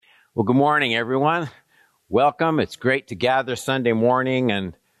Well, good morning, everyone. Welcome. It's great to gather Sunday morning,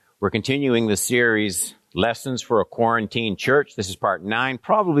 and we're continuing the series, Lessons for a Quarantine Church. This is part 9,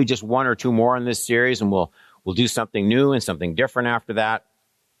 probably just one or two more in this series, and we'll do something new and something different after that.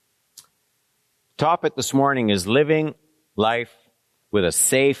 Topic this morning is living life with a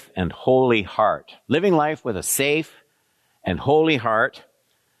safe and holy heart. Living life with a safe and holy heart.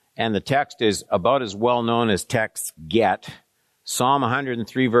 And the text is about as well known as texts get. Psalm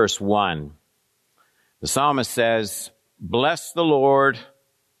 103, verse 1. The psalmist says, "Bless the Lord,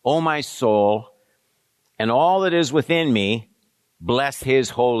 O my soul, and all that is within me, bless his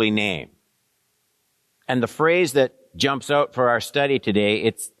holy name." And the phrase that jumps out for our study today,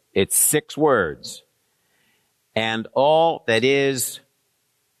 it's 6 words. And all that is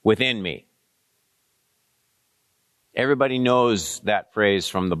within me. Everybody knows that phrase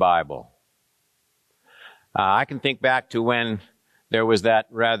from the Bible. I can think back to when there was that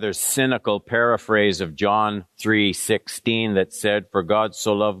rather cynical paraphrase of John 3:16 that said, "For God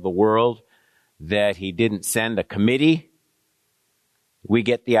so loved the world that he didn't send a committee." We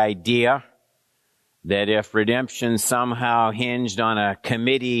get the idea that if redemption somehow hinged on a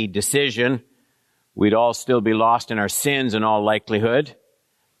committee decision, we'd all still be lost in our sins in all likelihood.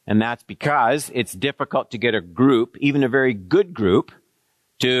 And that's because it's difficult to get a group, even a very good group,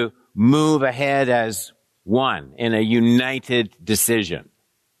 to move ahead as one in a united decision.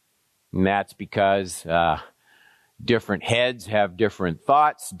 And that's because different heads have different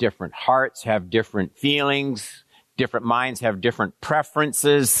thoughts, different hearts have different feelings, different minds have different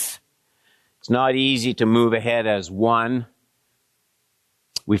preferences. It's not easy to move ahead as one.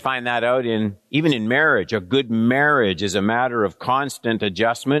 We find that out even in marriage. A good marriage is a matter of constant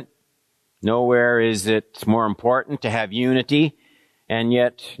adjustment. Nowhere is it more important to have unity. And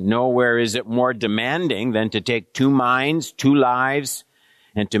yet, nowhere is it more demanding than to take 2 minds, 2 lives,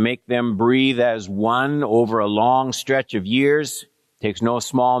 and to make them breathe as one over a long stretch of years. It takes no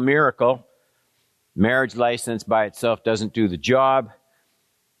small miracle. Marriage license by itself doesn't do the job.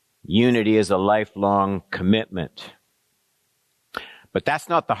 Unity is a lifelong commitment. But that's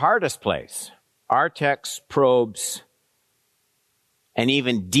not the hardest place. Our text probes an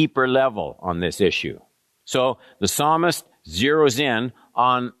even deeper level on this issue. So the psalmist zeroes in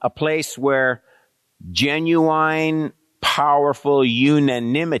on a place where genuine, powerful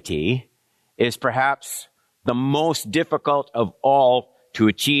unanimity is perhaps the most difficult of all to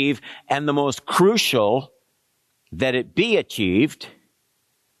achieve and the most crucial that it be achieved.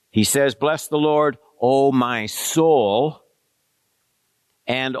 He says, "Bless the Lord, O my soul,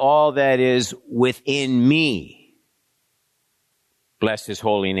 and all that is within me. Bless his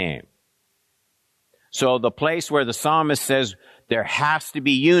holy name." So the place where the psalmist says there has to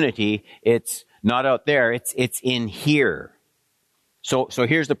be unity, it's not out there, it's in here. So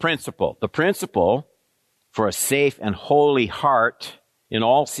here's the principle. The principle for a safe and holy heart in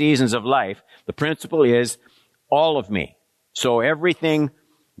all seasons of life, the principle is all of me. So everything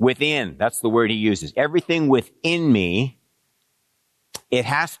within, that's the word he uses, everything within me, it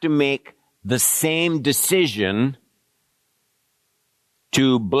has to make the same decision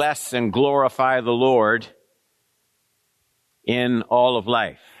to bless and glorify the Lord in all of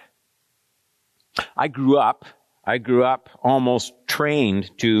life. I grew up almost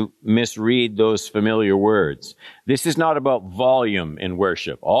trained to misread those familiar words. This is not about volume in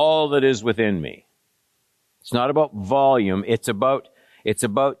worship. All that is within me. It's not about volume. It's about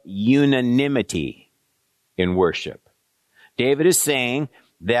unanimity in worship. David is saying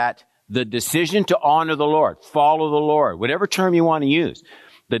that the decision to honor the Lord, follow the Lord, whatever term you want to use,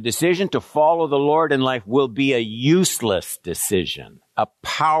 the decision to follow the Lord in life will be a useless decision, a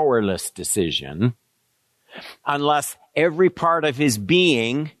powerless decision, unless every part of his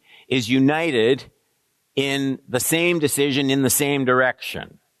being is united in the same decision in the same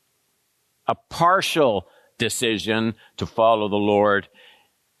direction. A partial decision to follow the Lord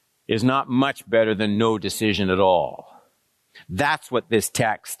is not much better than no decision at all. That's what this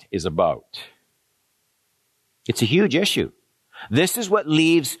text is about. It's a huge issue. This is what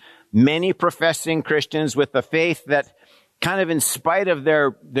leaves many professing Christians with a faith that kind of in spite of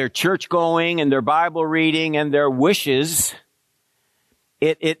their church going and their Bible reading and their wishes,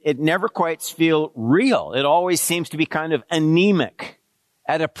 it never quite feels real. It always seems to be kind of anemic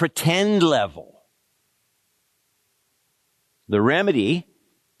at a pretend level. The remedy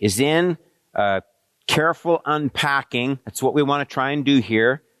is in careful unpacking. That's what we want to try and do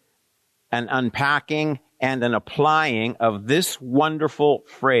here. An unpacking and an applying of this wonderful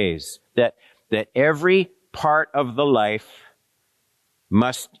phrase that every part of the life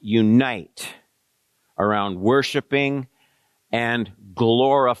must unite around worshiping and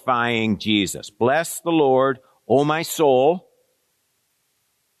glorifying Jesus. Bless the Lord, O my soul.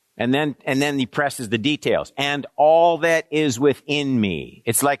 And then he presses the details. And all that is within me.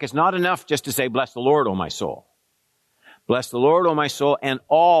 It's like it's not enough just to say, bless the Lord, O my soul. Bless the Lord, O my soul, and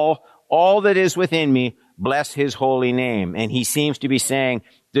all that is within me, bless his holy name. And he seems to be saying,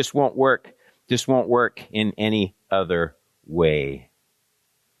 this won't work. This won't work in any other way.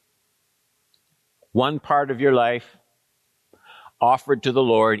 One part of your life offered to the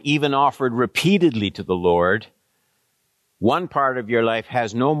Lord, even offered repeatedly to the Lord, one part of your life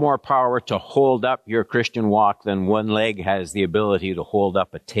has no more power to hold up your Christian walk than one leg has the ability to hold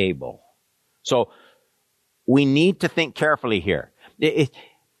up a table. So we need to think carefully here.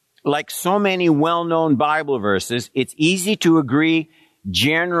 Like so many well-known Bible verses, it's easy to agree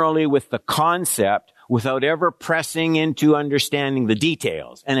generally with the concept without ever pressing into understanding the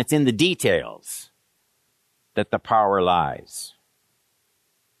details. And it's in the details that the power lies.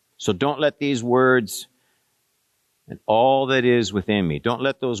 So don't let these words and all that is within me, don't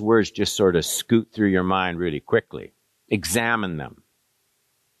let those words just sort of scoot through your mind really quickly. Examine them.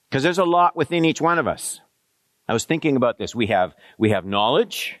 Because there's a lot within each one of us. I was thinking about this. We have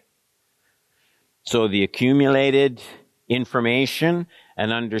knowledge. So the accumulated information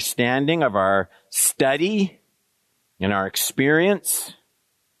and understanding of our study and our experience.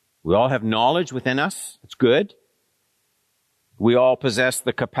 We all have knowledge within us. It's good. We all possess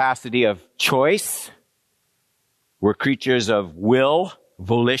the capacity of choice. We're creatures of will,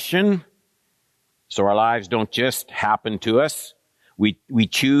 volition. So our lives don't just happen to us. We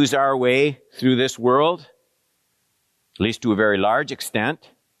choose our way through this world, at least to a very large extent.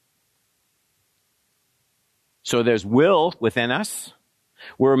 So there's will within us.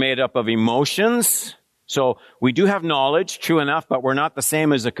 We're made up of emotions. So we do have knowledge, true enough, but we're not the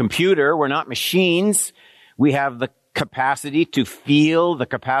same as a computer. We're not machines. We have the capacity to feel, the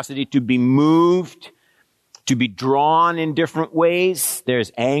capacity to be moved, to be drawn in different ways.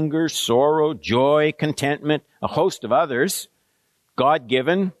 There's anger, sorrow, joy, contentment, a host of others.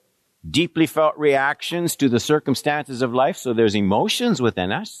 God-given, deeply felt reactions to the circumstances of life. So there's emotions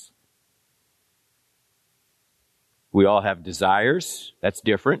within us. We all have desires. That's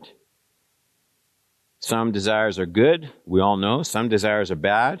different. Some desires are good. We all know. Some desires are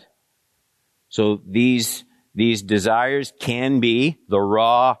bad. So these desires can be the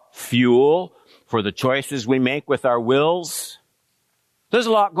raw fuel for the choices we make with our wills. There's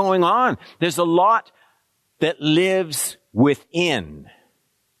a lot going on. There's a lot that lives within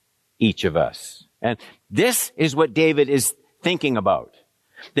each of us. And this is what David is thinking about.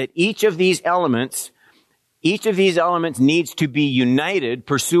 That each of these elements needs to be united,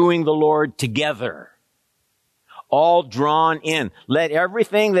 pursuing the Lord together. All drawn in. Let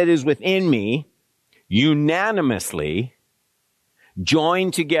everything that is within me unanimously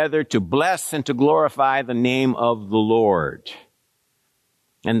join together to bless and to glorify the name of the Lord.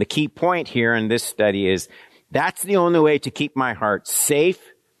 And the key point here in this study is that's the only way to keep my heart safe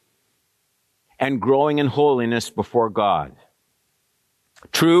and growing in holiness before God.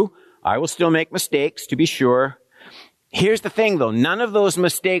 True, I will still make mistakes, to be sure. Here's the thing, though. None of those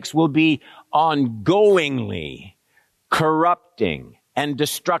mistakes will be ongoingly corrupting and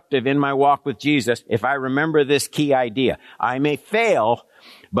destructive in my walk with Jesus if I remember this key idea. I may fail,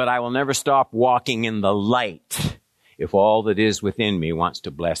 but I will never stop walking in the light if all that is within me wants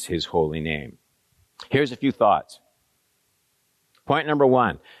to bless his holy name. Here's a few thoughts. Point number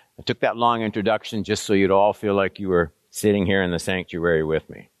one. I took that long introduction just so you'd all feel like you were sitting here in the sanctuary with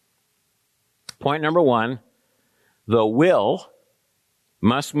me. Point number one, the will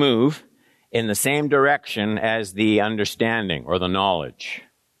must move in the same direction as the understanding or the knowledge.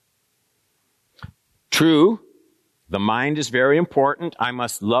 True, the mind is very important. I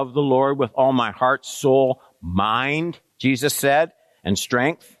must love the Lord with all my heart, soul, mind, Jesus said, and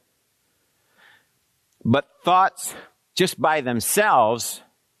strength. But thoughts, just by themselves,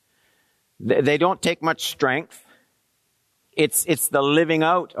 they don't take much strength. It's the living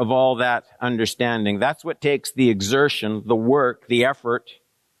out of all that understanding. That's what takes the exertion, the work, the effort.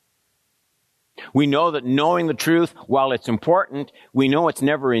 We know that knowing the truth, while it's important, we know it's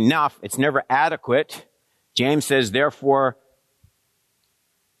never enough. It's never adequate. James says, therefore,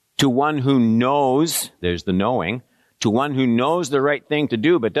 to one who knows, there's the knowing, to one who knows the right thing to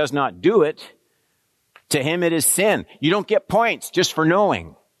do but does not do it, to him it is sin. You don't get points just for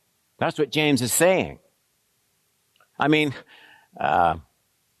knowing. That's what James is saying. I mean, the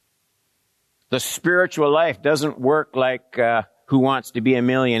spiritual life doesn't work like Who Wants to Be a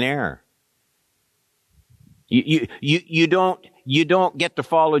Millionaire. You don't get to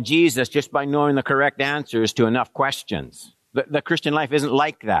follow Jesus just by knowing the correct answers to enough questions. The Christian life isn't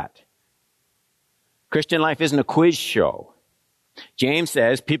like that. Christian life isn't a quiz show. James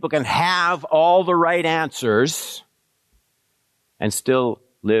says people can have all the right answers and still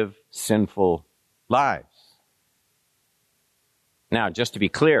live sinful lives. Now, just to be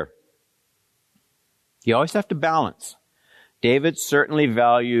clear, you always have to balance. David certainly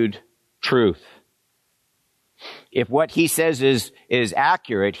valued truth. If what he says is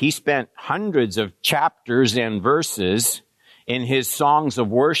accurate, he spent hundreds of chapters and verses in his songs of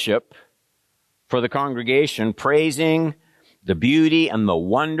worship for the congregation, praising the beauty and the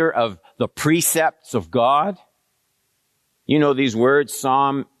wonder of the precepts of God. You know these words,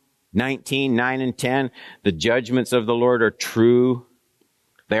 Psalm 19, 9 and 10. The judgments of the Lord are true.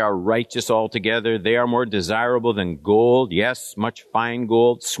 They are righteous altogether. They are more desirable than gold. Yes, much fine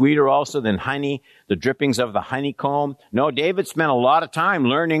gold. Sweeter also than honey, the drippings of the honeycomb. No, David spent a lot of time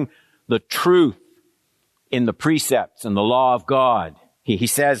learning the truth in the precepts and the law of God. He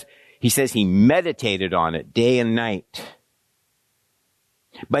says he meditated on it day and night.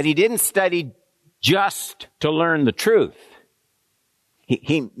 But he didn't study just to learn the truth.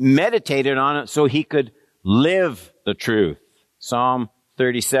 He meditated on it so he could live the truth. Psalm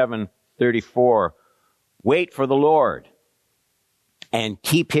 37:34. Wait for the Lord and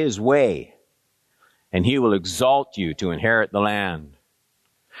keep his way, and he will exalt you to inherit the land.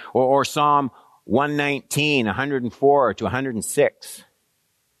 Or Psalm 119, 104 to 106.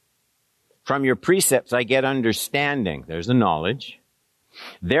 From your precepts I get understanding. There's the knowledge.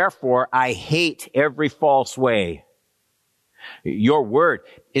 Therefore I hate every false way. Your word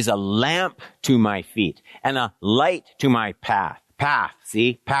is a lamp to my feet and a light to my path.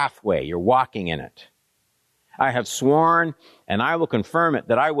 Pathway. You're walking in it. I have sworn, and I will confirm it,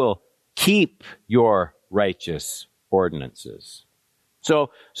 that I will keep your righteous ordinances.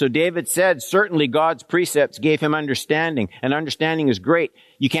 So David said, certainly God's precepts gave him understanding, and understanding is great.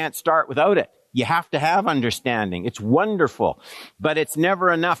 You can't start without it. You have to have understanding. It's wonderful, but it's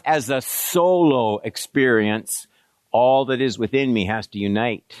never enough as a solo experience. All that is within me has to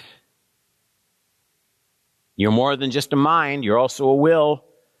unite. You're more than just a mind. You're also a will.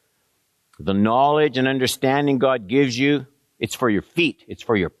 The knowledge and understanding God gives you, it's for your feet. It's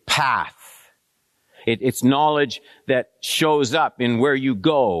for your path. It's knowledge that shows up in where you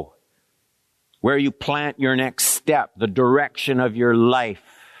go, where you plant your next step, the direction of your life.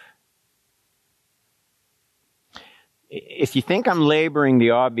 If you think I'm laboring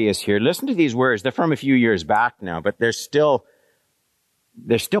the obvious here, listen to these words. They're from a few years back now, but they're still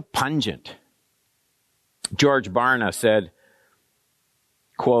pungent. George Barna said,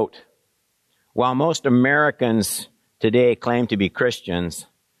 quote, while most Americans today claim to be Christians,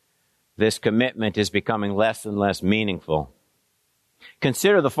 this commitment is becoming less and less meaningful.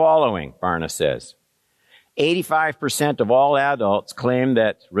 Consider the following, Barna says. 85% of all adults claim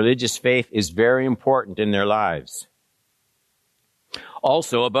that religious faith is very important in their lives.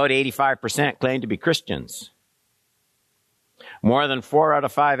 Also, about 85% claim to be Christians. More than 4 out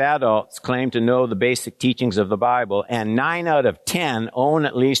of 5 adults claim to know the basic teachings of the Bible, and 9 out of 10 own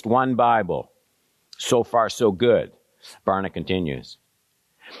at least one Bible. So far, so good. Barna continues.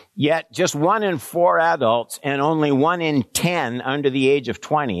 Yet, just 1 in 4 adults and only 1 in 10 under the age of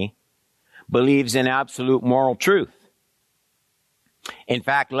 20 believes in absolute moral truth. In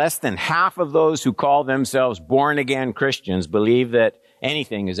fact, less than half of those who call themselves born-again Christians believe that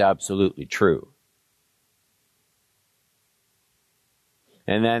anything is absolutely true.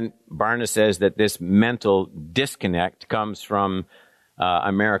 And then Barna says that this mental disconnect comes from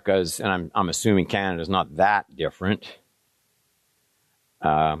America's, and I'm assuming Canada's not that different,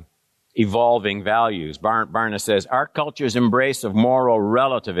 evolving values. Barna says, our culture's embrace of moral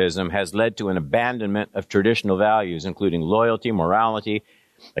relativism has led to an abandonment of traditional values, including loyalty, morality,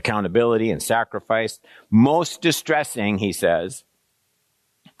 accountability, and sacrifice. Most distressing, he says,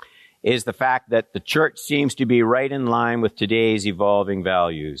 is the fact that the church seems to be right in line with today's evolving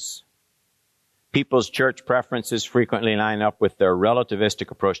values. People's church preferences frequently line up with their relativistic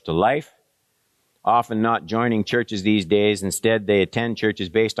approach to life, often not joining churches these days. Instead, they attend churches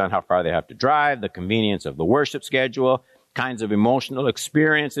based on how far they have to drive, the convenience of the worship schedule, kinds of emotional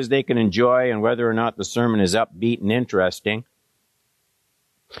experiences they can enjoy, and whether or not the sermon is upbeat and interesting.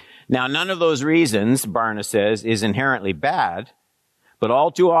 Now, none of those reasons, Barna says, is inherently bad, but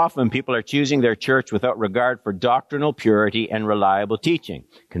all too often people are choosing their church without regard for doctrinal purity and reliable teaching.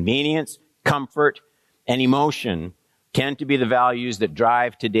 Convenience, comfort, and emotion tend to be the values that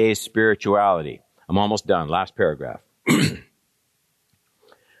drive today's spirituality. I'm almost done. Last paragraph.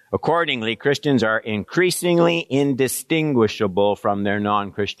 Accordingly, Christians are increasingly indistinguishable from their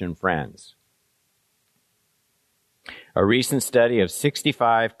non-Christian friends. A recent study of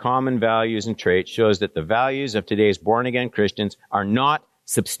 65 common values and traits shows that the values of today's born-again Christians are not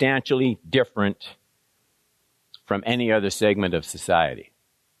substantially different from any other segment of society.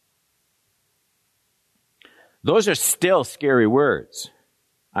 Those are still scary words.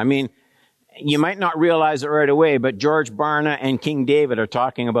 I mean, you might not realize it right away, but George Barna and King David are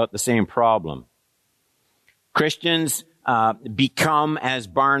talking about the same problem. Christians become, as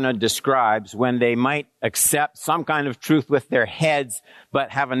Barna describes, when they might accept some kind of truth with their heads,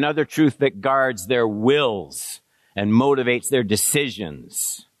 but have another truth that guards their wills and motivates their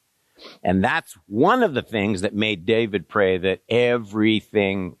decisions. And that's one of the things that made David pray that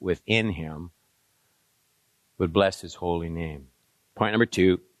everything within him would bless his holy name. Point number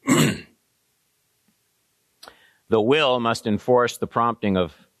 2. The will must enforce the prompting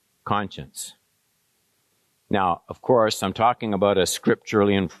of conscience. Now, of course, I'm talking about a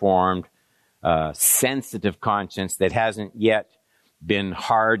scripturally informed, sensitive conscience that hasn't yet been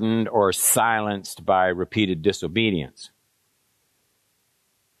hardened or silenced by repeated disobedience.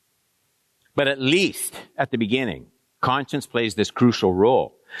 But at least at the beginning, conscience plays this crucial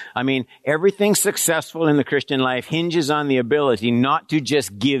role. I mean, everything successful in the Christian life hinges on the ability not to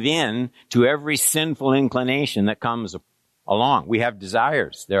just give in to every sinful inclination that comes along. We have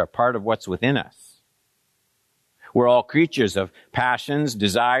desires. They're a part of what's within us. We're all creatures of passions,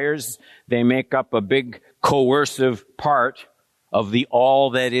 desires. They make up a big coercive part of the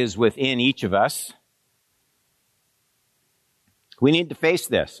all that is within each of us. We need to face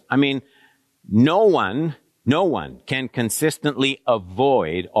this. I mean, no one can consistently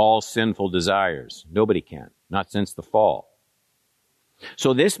avoid all sinful desires. Nobody can, not since the fall.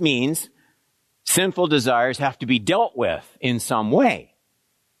 So this means sinful desires have to be dealt with in some way.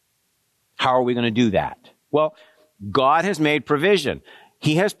 How are we going to do that? Well, God has made provision.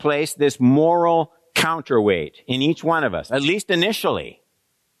 He has placed this moral counterweight in each one of us, at least initially,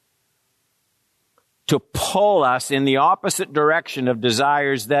 to pull us in the opposite direction of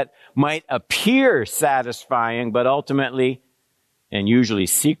desires that might appear satisfying, but ultimately, and usually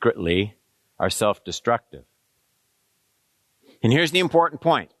secretly, are self-destructive. And here's the important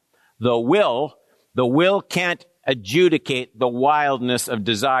point. The will can't adjudicate the wildness of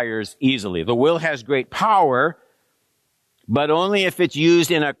desires easily. The will has great power, but only if it's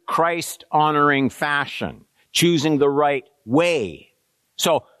used in a Christ-honoring fashion, choosing the right way.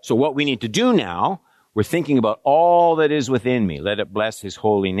 So what we need to do now, we're thinking about all that is within me. Let it bless his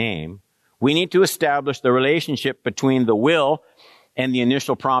holy name. We need to establish the relationship between the will and the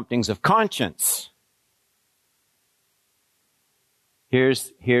initial promptings of conscience.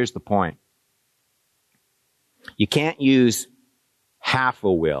 Here's the point. You can't use half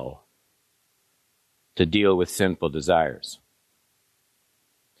a will to deal with sinful desires.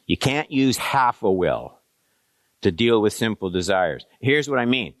 You can't use half a will to deal with sinful desires. Here's what I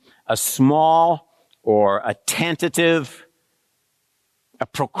mean. A small or a tentative, a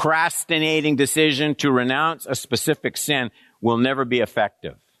procrastinating decision to renounce a specific sin will never be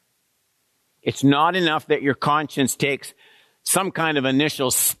effective. It's not enough that your conscience takes some kind of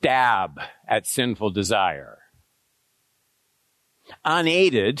initial stab at sinful desire.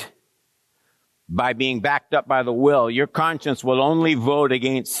 Unaided by being backed up by the will, your conscience will only vote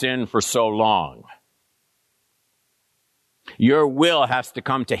against sin for so long. Your will has to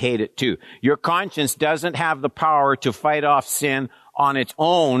come to hate it too. Your conscience doesn't have the power to fight off sin on its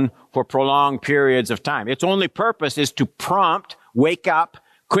own for prolonged periods of time. Its only purpose is to prompt, wake up,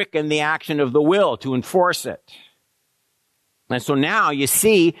 quicken the action of the will to enforce it. And so now you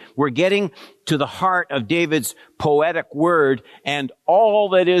see, we're getting to the heart of David's poetic word, and all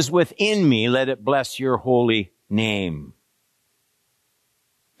that is within me, let it bless your holy name.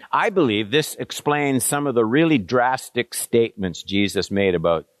 I believe this explains some of the really drastic statements Jesus made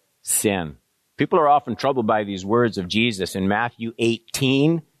about sin. People are often troubled by these words of Jesus in Matthew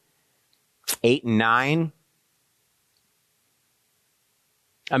 18, 8 and 9.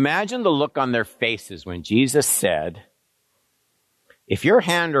 Imagine the look on their faces when Jesus said, if your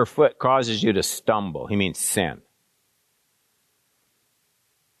hand or foot causes you to stumble, he means sin,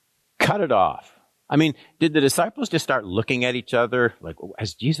 cut it off. I mean, did the disciples just start looking at each other like,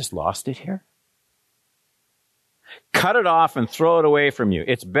 has Jesus lost it here? Cut it off and throw it away from you.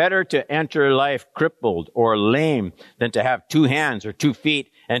 It's better to enter life crippled or lame than to have 2 hands or 2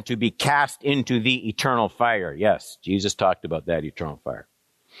 feet and to be cast into the eternal fire. Yes, Jesus talked about that eternal fire.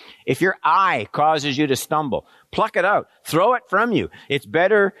 If your eye causes you to stumble, pluck it out. Throw it from you. It's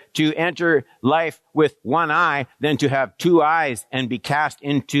better to enter life with 1 eye than to have 2 eyes and be cast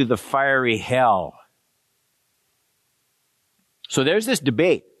into the fiery hell. So there's this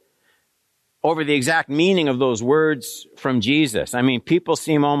debate. over the exact meaning of those words from Jesus. I mean, people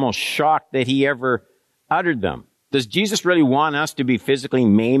seem almost shocked that he ever uttered them. Does Jesus really want us to be physically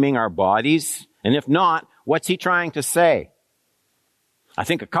maiming our bodies? And if not, what's he trying to say? I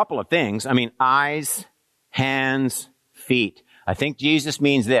think a couple of things. I mean, eyes, hands, feet. I think Jesus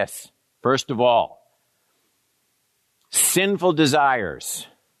means this. First of all, sinful desires,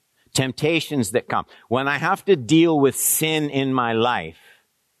 temptations that come. When I have to deal with sin in my life,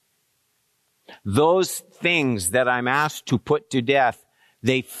 those things that I'm asked to put to death,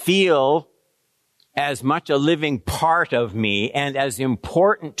 they feel as much a living part of me and as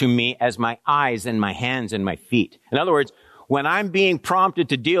important to me as my eyes and my hands and my feet. In other words, when I'm being prompted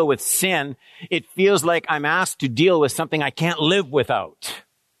to deal with sin, it feels like I'm asked to deal with something I can't live without.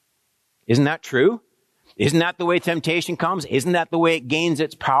 Isn't that true? Isn't that the way temptation comes? Isn't that the way it gains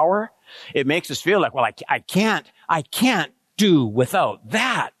its power? It makes us feel like, well, I can't do without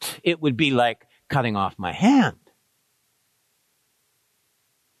that. It would be like cutting off my hand.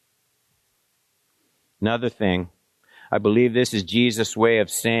 Another thing, I believe this is Jesus' way of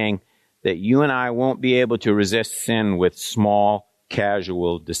saying that you and I won't be able to resist sin with small,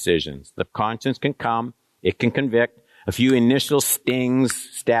 casual decisions. The conscience can come, it can convict, a few initial stings,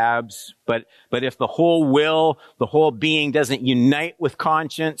 stabs, but if the whole will, the whole being doesn't unite with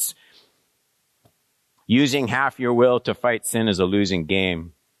conscience, using half your will to fight sin is a losing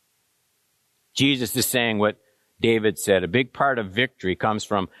game. Jesus is saying what David said, a big part of victory comes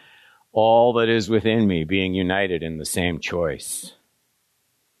from all that is within me being united in the same choice.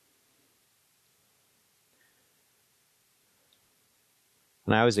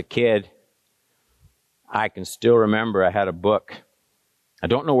 When I was a kid, I can still remember I had a book. I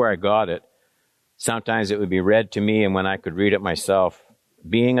don't know where I got it. Sometimes it would be read to me, and when I could read it myself,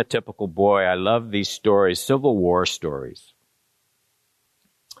 being a typical boy, I loved these stories, Civil War stories.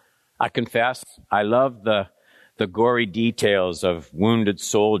 I confess, I loved the gory details of wounded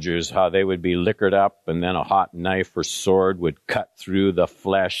soldiers, how they would be liquored up and then a hot knife or sword would cut through the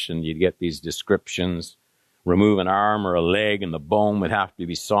flesh, and you'd get these descriptions. Remove an arm or a leg and the bone would have to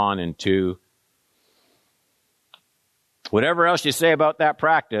be sawn in two. Whatever else you say about that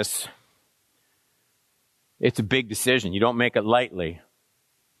practice, it's a big decision. You don't make it lightly.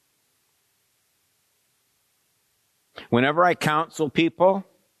 Whenever I counsel people,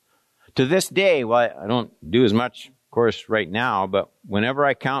 to this day, well, I don't do as much, of course, right now, but whenever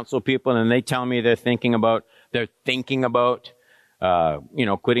I counsel people and they tell me they're thinking about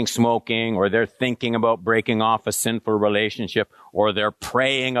quitting smoking, or they're thinking about breaking off a sinful relationship, or they're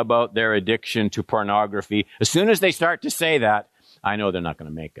praying about their addiction to pornography, as soon as they start to say that, I know they're not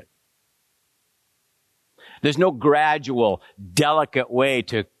going to make it. There's no gradual, delicate way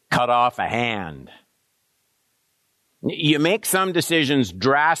to cut off a hand. You make some decisions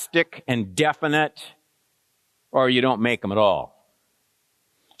drastic and definite, or you don't make them at all.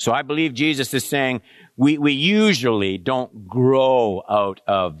 So I believe Jesus is saying we usually don't grow out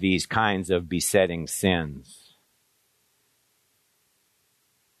of these kinds of besetting sins.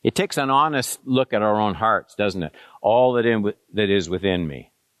 It takes an honest look at our own hearts, doesn't it? All that is within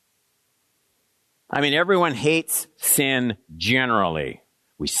me. I mean, everyone hates sin generally.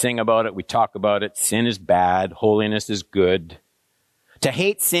 We sing about it, we talk about it. Sin is bad, holiness is good. To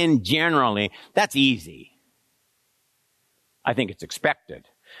hate sin generally, that's easy. I think it's expected.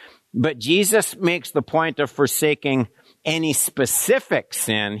 But Jesus makes the point of forsaking any specific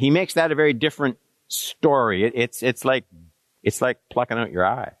sin. He makes that a very different story. It's like plucking out your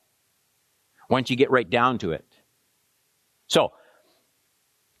eye once you get right down to it. So,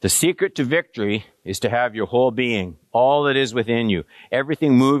 the secret to victory is to have your whole being, all that is within you,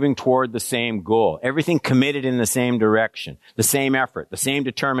 everything moving toward the same goal, everything committed in the same direction, the same effort, the same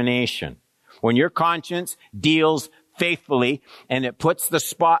determination. When your conscience deals faithfully and it puts the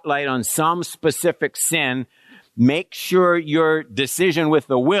spotlight on some specific sin, make sure your decision with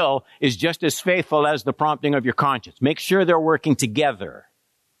the will is just as faithful as the prompting of your conscience. Make sure they're working together.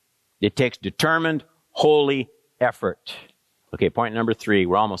 It takes determined, holy effort. Okay, point number 3.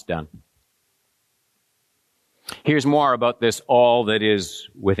 We're almost done. Here's more about this all that is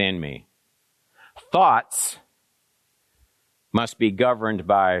within me. Thoughts must be governed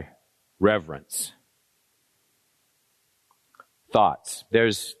by reverence. Thoughts.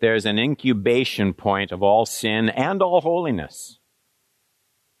 There's an incubation point of all sin and all holiness.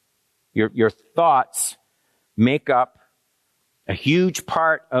 Your thoughts make up a huge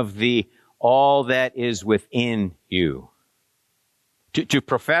part of the all that is within you. To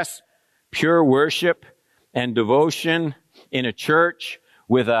profess pure worship and devotion in a church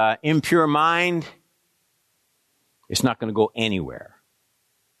with an impure mind, it's not going to go anywhere.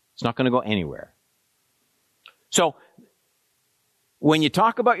 It's not going to go anywhere. So, when you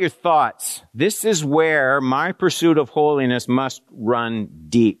talk about your thoughts, this is where my pursuit of holiness must run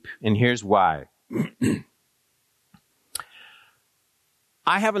deep. And here's why.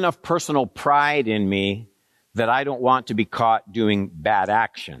 I have enough personal pride in me that I don't want to be caught doing bad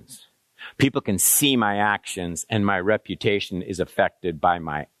actions. People can see my actions, and my reputation is affected by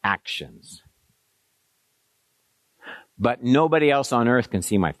my actions. But nobody else on earth can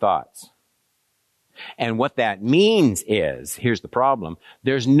see my thoughts. And what that means is, here's the problem,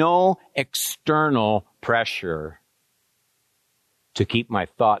 there's no external pressure to keep my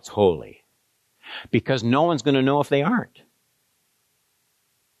thoughts holy, because no one's going to know if they aren't.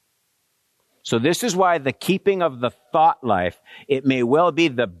 So this is why the keeping of the thought life, it may well be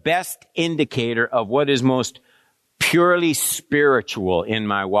the best indicator of what is most purely spiritual in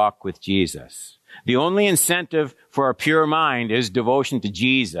my walk with Jesus. The only incentive for a pure mind is devotion to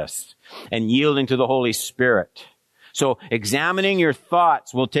Jesus and yielding to the Holy Spirit. So examining your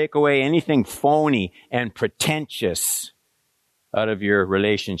thoughts will take away anything phony and pretentious out of your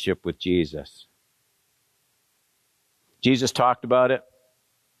relationship with Jesus. Jesus talked about it.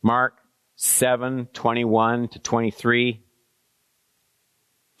 Mark 7:21 to 23.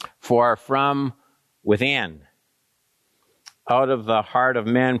 For from within, out of the heart of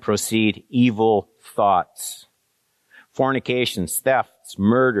men proceed evil thoughts, fornications, thefts,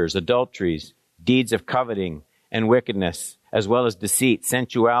 murders, adulteries, deeds of coveting and wickedness, as well as deceit,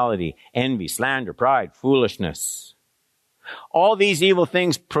 sensuality, envy, slander, pride, foolishness. All these evil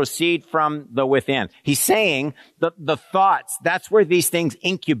things proceed from the within. He's saying that the thoughts, that's where these things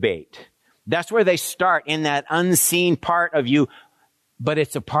incubate. That's where they start, in that unseen part of you. But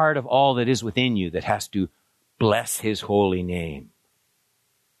it's a part of all that is within you that has to bless his holy name.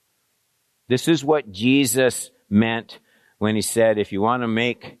 This is what Jesus meant when he said, if you want to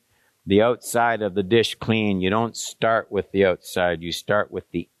make the outside of the dish clean, you don't start with the outside, you start with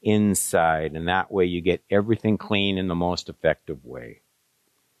the inside. And that way you get everything clean in the most effective way.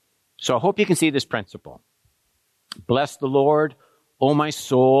 So I hope you can see this principle. Bless the Lord, O my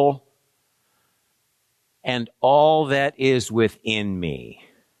soul, and all that is within me.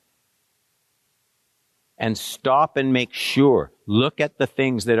 And stop and make sure. Look at the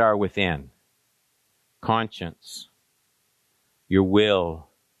things that are within. Conscience, your will,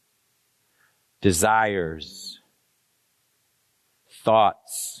 desires,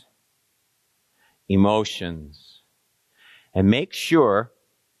 thoughts, emotions. And make sure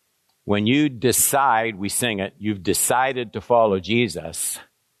when you decide, we sing it, you've decided to follow Jesus.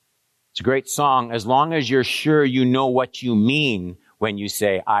 It's a great song, as long as you're sure you know what you mean when you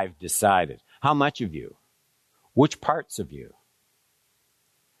say, I've decided. How much of you? Which parts of you?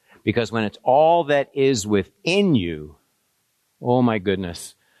 Because when it's all that is within you, oh my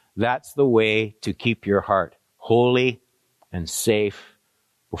goodness, that's the way to keep your heart holy and safe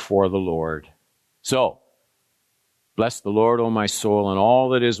before the Lord. So, bless the Lord, O my soul, and all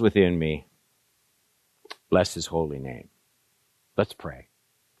that is within me. Bless his holy name. Let's pray.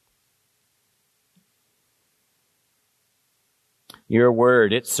 Your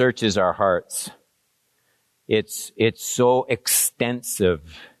word, it searches our hearts. It's so extensive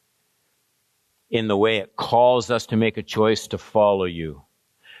in the way it calls us to make a choice to follow you.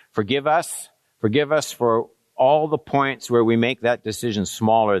 Forgive us for all the points where we make that decision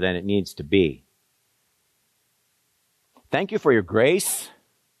smaller than it needs to be. Thank you for your grace.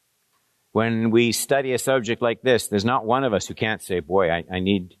 When we study a subject like this, there's not one of us who can't say, boy, I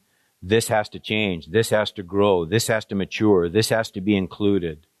need, this has to change, this has to grow, this has to mature, this has to be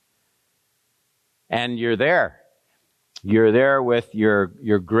included. And you're there. You're there with your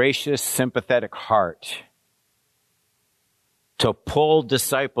gracious, sympathetic heart to pull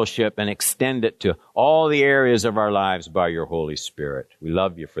discipleship and extend it to all the areas of our lives by your Holy Spirit. We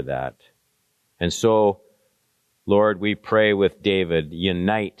love you for that. And so, Lord, we pray with David,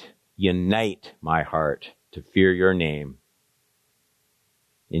 unite my heart to fear your name.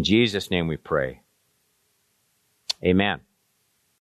 In Jesus' name we pray. Amen.